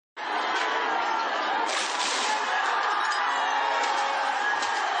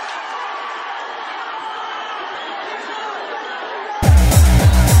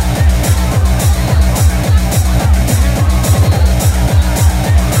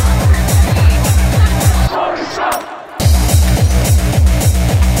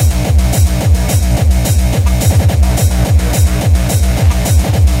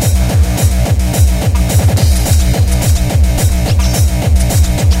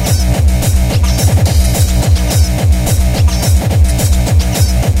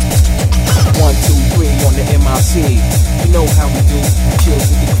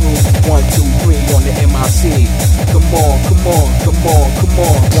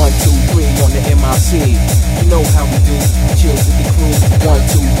MIC. You know how we do, chill with the crew. 1,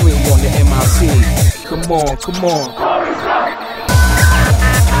 2, 3 on the MIC. Come on, come on.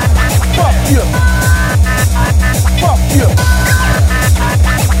 Fuck you. Fuck you.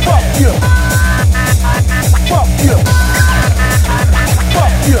 Fuck you. Fuck you. Fuck you.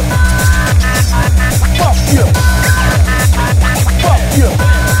 Fuck you. Fuck you.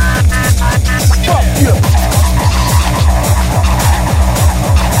 Fuck you.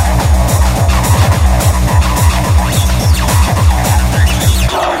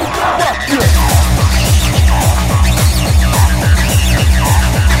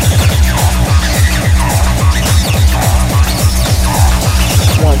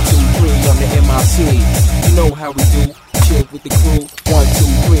 You know how we do, chill with the crew. 1, 2,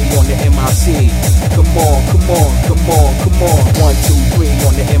 3 on the MIC. Come on, come on, come on, come on. 1, 2, 3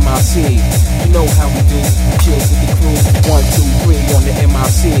 on the MIC. You know how we do, chill with the crew. 1, 2, 3 on the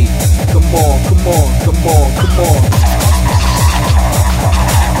MIC.